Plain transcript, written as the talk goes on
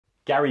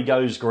Gary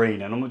Goes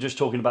Green, and I'm not just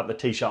talking about the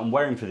t-shirt I'm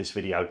wearing for this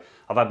video.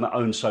 I've had my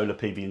own solar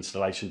PV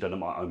installation done at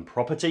my own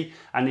property,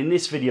 and in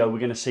this video we're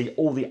going to see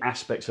all the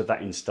aspects of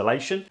that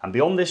installation. And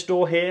beyond this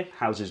door here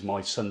houses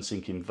my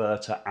Sunsynk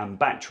inverter and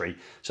battery,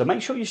 so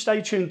make sure you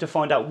stay tuned to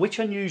find out which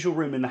unusual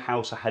room in the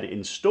house I had it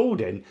installed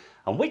in,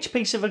 and which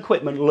piece of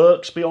equipment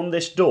lurks beyond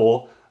this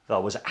door that I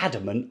was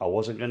adamant I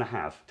wasn't going to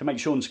have. To make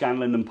Sean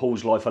Scanlon and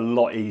Paul's life a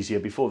lot easier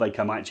before they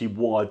come, I actually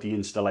wired the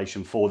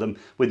installation for them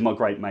with my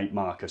great mate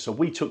Marcus. So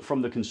we took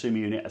from the consumer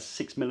unit a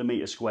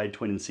 6mm squared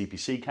twin and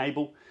CPC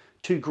cable,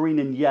 2 green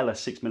and yellow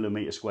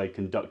 6mm squared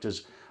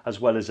conductors,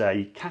 as well as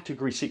a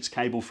category 6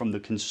 cable from the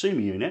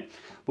consumer unit,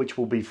 which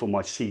will be for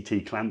my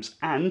CT clamps,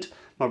 and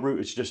my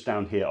router's just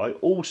down here. I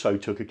also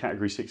took a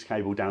category 6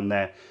 cable down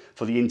there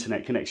for the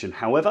internet connection.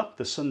 However,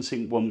 the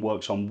Sunsynk one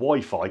works on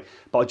Wi-Fi,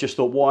 but I just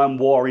thought, why I'm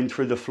wiring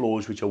through the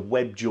floors, which are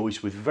web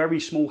joists with very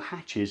small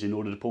hatches in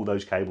order to pull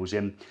those cables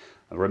in.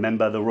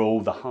 Remember the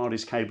rule, the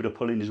hardest cable to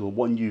pull in is the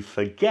one you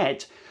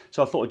forget.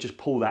 So I thought I'd just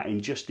pull that in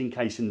just in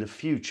case in the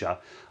future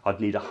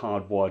I'd need a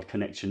hardwired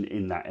connection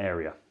in that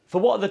area. For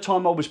what at the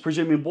time I was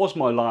presuming was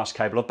my last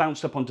cable, I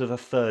bounced up onto the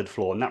 3rd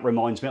floor, and that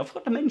reminds me, I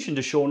forgot to mention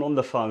to Sean on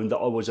the phone that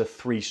I was a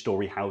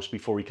 3-storey house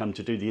before he came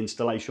to do the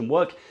installation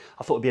work.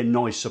 I thought it'd be a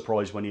nice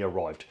surprise when he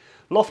arrived.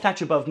 Loft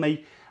hatch above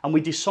me, and we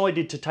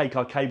decided to take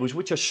our cables,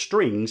 which are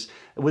strings,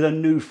 with a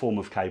new form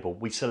of cable.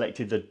 We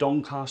selected the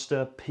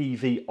Doncaster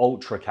PV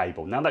Ultra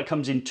cable. Now that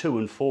comes in 2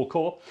 and 4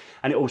 core,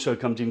 and it also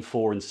comes in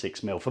 4 and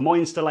 6mm. For my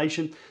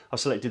installation, I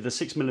selected the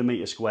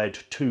 6mm squared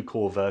 2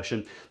 core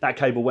version. That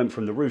cable went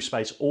from the roof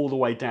space all the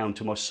way down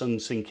to my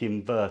Sunsynk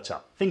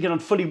inverter. Thinking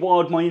I'd fully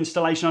wired my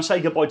installation, I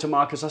say goodbye to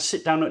Marcus. I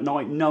sit down at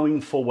night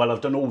knowing full well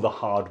I've done all the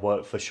hard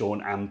work for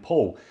Sean and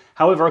Paul.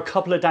 However, a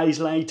couple of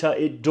days later,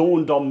 it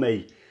dawned on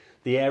me.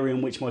 The area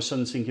in which my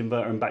Sunsynk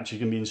inverter and battery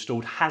can be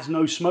installed has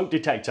no smoke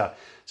detector.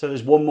 So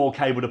there's one more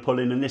cable to pull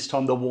in, and this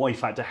time the wife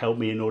had to help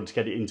me in order to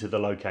get it into the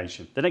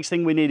location. The next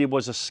thing we needed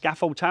was a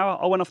scaffold tower.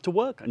 I went off to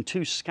work, and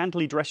 2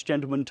 scantily dressed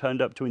gentlemen turned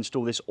up to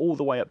install this all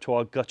the way up to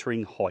our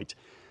guttering height.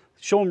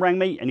 Sean rang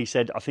me and he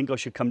said, I think I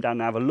should come down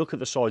and have a look at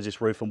the size of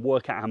this roof and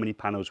work out how many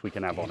panels we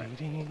can have on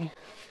it.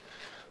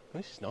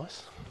 This is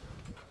nice.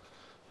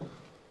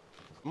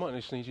 I might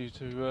just need you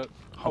to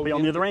I'll be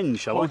on the other end,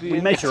 shall I?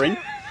 We're measuring.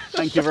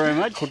 Thank you very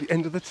much. Hold the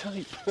end of the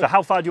tape. So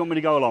how far do you want me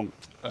to go along?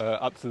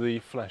 Up to the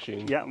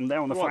flashing. Yeah, I'm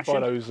there on the right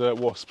flashing. by those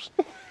wasps.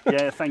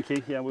 Yeah, thank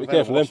you. Yeah, we've Be got a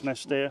careful wasp then.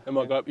 nest here. It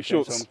might go up your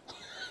shorts.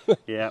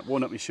 Yeah,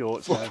 one up my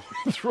shorts. So.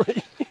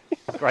 3.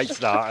 Great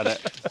start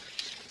at it.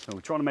 So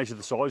we're trying to measure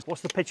the size.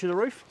 What's the pitch of the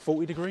roof?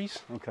 40 degrees.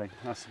 Okay,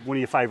 that's one of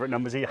your favourite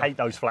numbers. You hate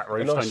those flat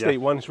roofs, A nice don't you?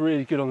 steep one. It's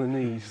really good on the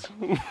knees.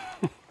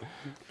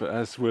 But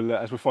as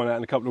we'll find out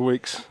in a couple of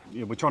weeks.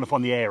 Yeah, we're trying to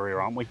find the area,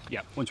 aren't we?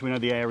 Yeah. Once we know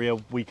the area,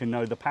 we can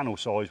know the panel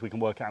size. We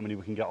can work out how many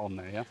we can get on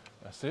there. Yeah.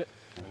 That's it.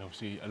 And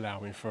obviously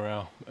allowing for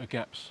our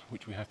gaps,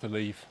 which we have to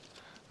leave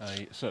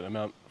a certain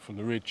amount from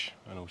the ridge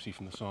and obviously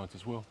from the sides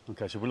as well.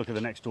 Okay, so we'll look at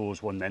the next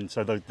doors one then.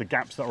 So the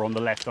gaps that are on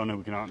the left, I know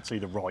we can't see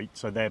the right,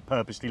 so they're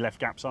purposely left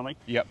gaps, aren't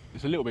they? Yep,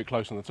 it's a little bit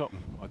close on the top.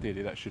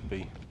 Ideally that should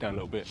be down a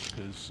little bit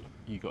because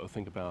you've got to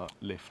think about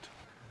lift.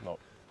 Not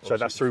so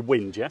that's through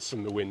wind, yes?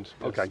 From the wind,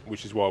 yes, okay.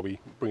 Which is why we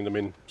bring them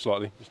in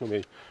slightly. It's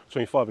normally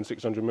between 500 and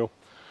 600 mil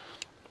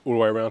all the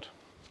way around.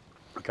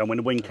 Okay, and when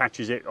the wind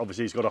catches it,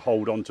 obviously it's got to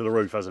hold on to the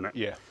roof, hasn't it?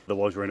 Yeah.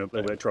 Otherwise we're in a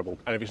little bit of trouble.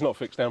 And if it's not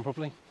fixed down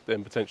properly,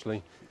 then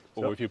potentially,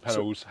 or if your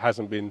panels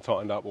hasn't been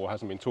tightened up or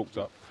hasn't been torqued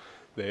up,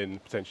 then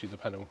potentially the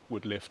panel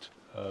would lift,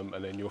 and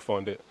then you'll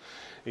find it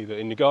either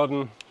in your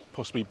garden,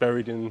 possibly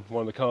buried in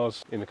one of the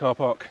cars in the car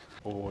park,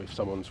 or if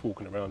someone's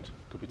walking around,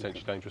 could be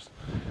potentially dangerous.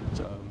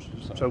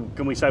 So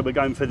can we say we're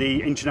going for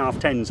the 1.5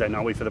 10s then,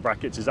 are we, for the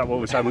brackets? Is that what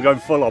we're saying? We're going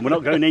full on, we're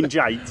not going inch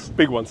 8s?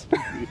 Big ones.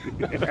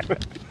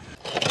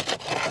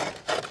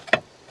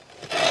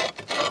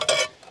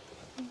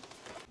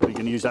 You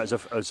can use that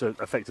as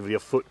effectively a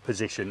foot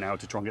position now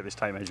to try and get this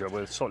tape measure.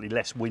 We're slightly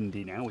less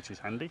windy now, which is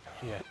handy.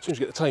 Yeah, as soon as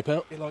you get the tape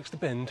out, it likes to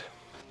bend.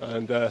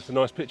 And it's a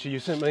nice picture you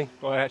sent me.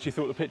 I actually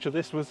thought the picture of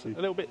this was a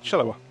little bit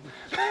shallower.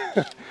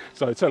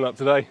 So I turned up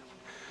today.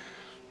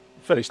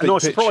 Fairly steep a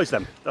nice pitch. surprise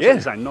then. That's what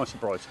you're saying, nice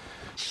surprise.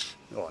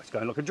 Oh, it's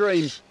going like a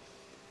dream.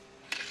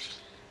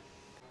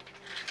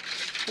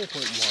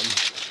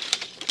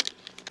 4.1.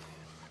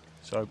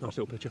 So nice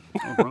little picture.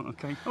 Oh, right,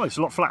 okay. Oh, it's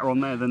a lot flatter on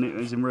there than it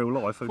is in real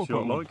life, which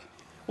you like.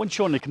 When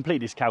Sean had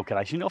completed his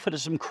calculation, he offered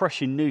us some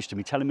crushing news to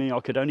me, telling me I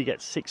could only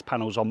get 6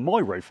 panels on my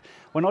roof,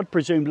 when I'd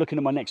presumed, looking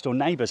at my next door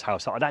neighbour's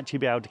house, that I'd actually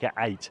be able to get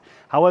 8.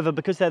 However,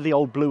 because they're the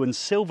old blue and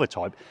silver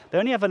type, they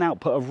only have an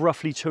output of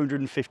roughly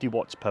 250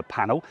 watts per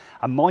panel,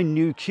 and my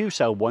new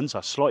Q-cell ones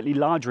are slightly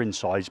larger in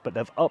size, but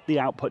they've upped the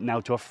output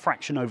now to a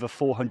fraction over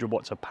 400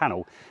 watts a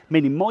panel,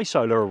 meaning my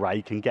solar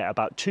array can get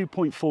about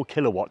 2.4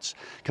 kilowatts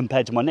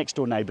compared to my next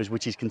door neighbour's,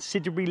 which is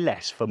considerably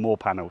less for more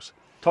panels.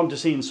 Time to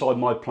see inside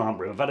my plant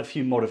room. I've had a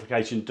few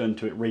modifications done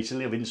to it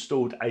recently. I've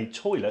installed a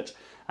toilet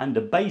and a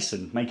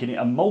basin, making it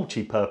a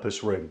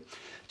multi-purpose room.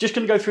 Just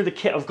going to go through the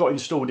kit I've got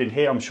installed in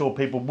here. I'm sure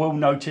people will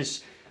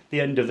notice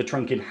the end of the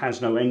trunking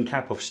has no end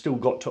cap. I've still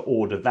got to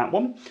order that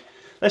one.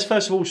 Let's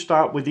first of all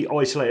start with the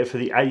isolator for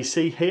the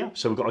AC here.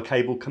 So we've got a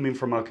cable coming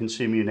from our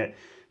consumer unit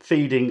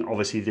feeding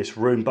obviously this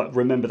room, but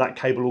remember that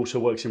cable also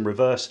works in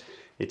reverse.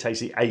 It takes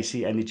the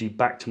AC energy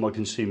back to my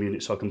consumer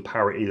unit so I can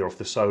power it either off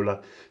the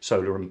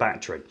solar and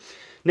battery.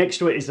 Next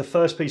to it is the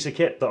first piece of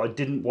kit that I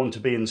didn't want to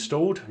be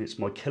installed. It's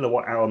my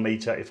kilowatt hour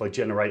meter. If I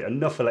generate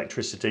enough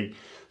electricity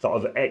that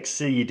I've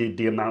exceeded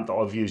the amount that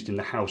I've used in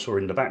the house or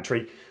in the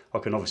battery, I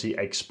can obviously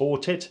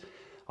export it.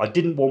 I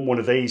didn't want one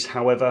of these,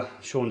 however,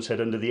 Sean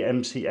said under the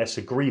MCS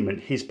agreement,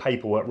 his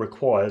paperwork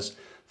requires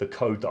the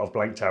code that I've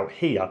blanked out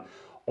here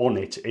on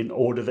it in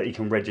order that he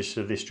can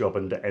register this job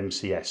under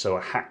MCS, so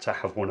I had to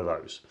have one of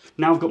those.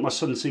 Now I've got my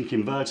Sunsynk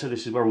inverter.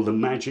 This is where all the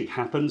magic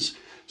happens.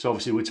 So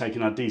obviously we're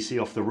taking our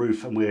DC off the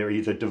roof and we're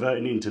either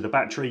diverting it into the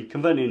battery,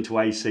 converting it into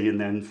AC, and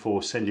then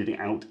for sending it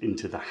out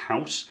into the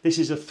house. This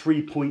is a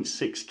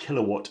 3.6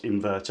 kilowatt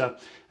inverter,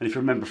 and if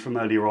you remember from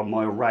earlier on,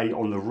 my array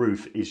on the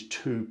roof is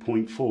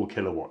 2.4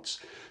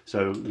 kilowatts.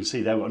 So you can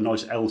see there we've got a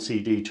nice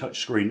LCD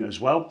touchscreen as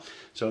well.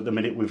 So at the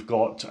minute we've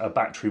got a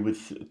battery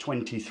with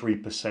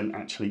 23%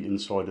 actually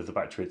inside of the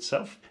battery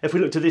itself. If we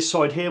look to this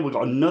side here, we've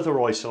got another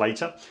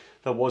isolator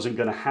that I wasn't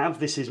going to have.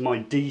 This is my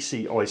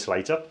DC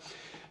isolator.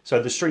 So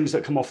the strings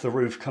that come off the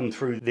roof come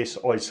through this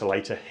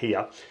isolator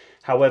here.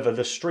 However,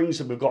 the strings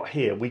that we've got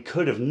here, we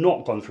could have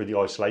not gone through the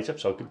isolator,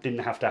 so I didn't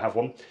have to have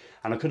one.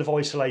 And I could have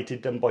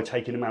isolated them by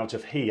taking them out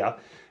of here.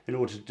 In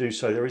order to do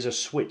so, there is a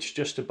switch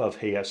just above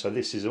here. So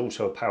this is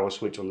also a power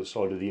switch on the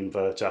side of the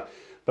inverter.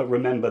 But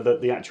remember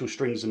that the actual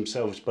strings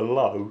themselves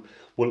below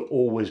will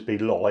always be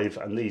live.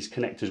 And these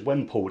connectors,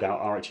 when pulled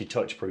out, are actually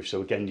touch proof.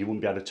 So again, you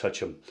wouldn't be able to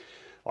touch them.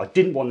 I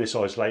didn't want this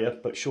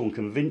isolator, but Sean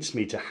convinced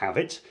me to have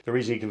it. The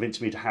reason he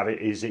convinced me to have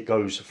it is it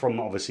goes from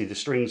obviously the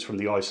strings from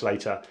the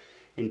isolator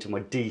into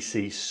my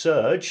DC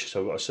surge.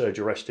 So I've got a surge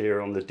arrestor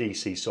here on the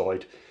DC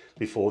side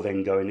before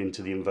then going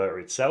into the inverter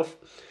itself.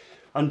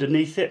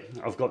 Underneath it,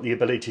 I've got the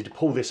ability to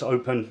pull this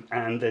open,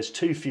 and there's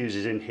two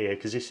fuses in here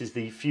because this is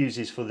the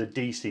fuses for the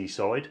DC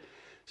side.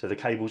 So the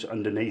cables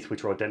underneath,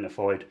 which are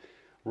identified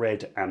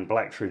red and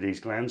black through these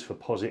glands for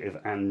positive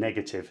and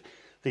negative.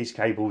 These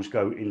cables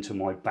go into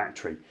my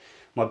battery.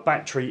 My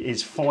battery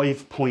is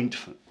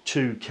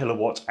 5.2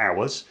 kilowatt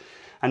hours,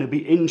 and it'll be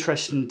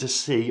interesting to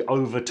see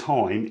over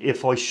time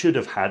if I should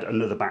have had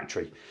another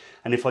battery.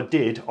 And if I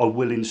did, I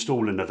will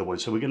install another one.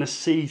 So we're going to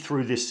see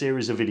through this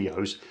series of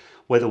videos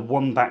whether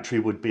one battery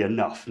would be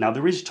enough. Now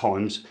there is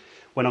times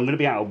when I'm going to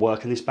be out of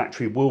work and this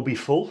battery will be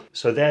full.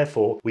 So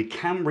therefore we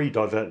can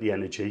redivert the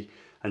energy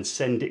and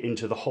send it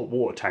into the hot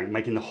water tank,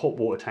 making the hot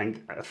water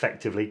tank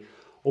effectively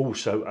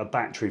also a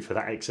battery for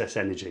that excess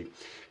energy.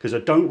 Because I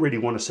don't really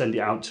want to send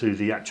it out to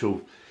the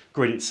actual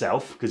grid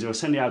itself, because if I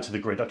send it out to the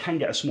grid I can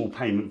get a small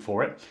payment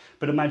for it.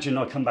 But imagine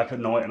I come back at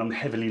night and I'm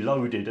heavily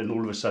loaded and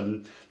all of a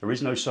sudden there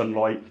is no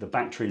sunlight, the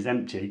battery is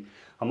empty.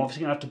 I'm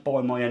obviously going to have to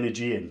buy my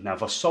energy in. Now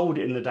if I sold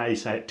it in the day,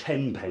 say at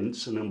 10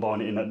 pence, and I'm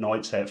buying it in at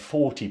night, say at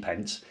 40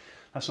 pence,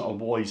 that's not a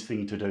wise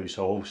thing to do.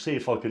 So I'll see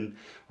if I can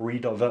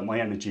redivert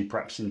my energy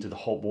perhaps into the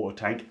hot water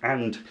tank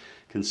and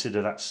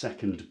consider that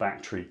second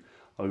battery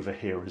over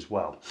here as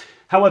well.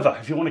 However,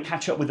 if you want to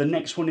catch up with the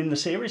next one in the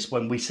series,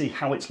 when we see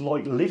how it's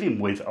like living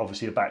with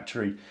obviously a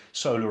battery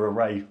solar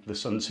array, the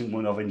Sunsynk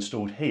one I've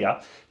installed here,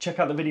 check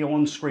out the video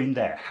on screen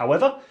there.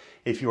 However,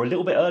 if you're a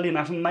little bit early and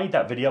haven't made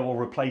that video, I'll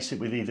replace it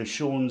with either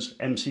Sean's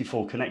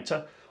MC4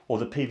 connector or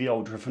the PV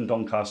Ultra from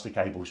Doncaster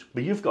cables.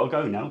 But you've got to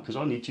go now because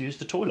I need to use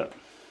the toilet.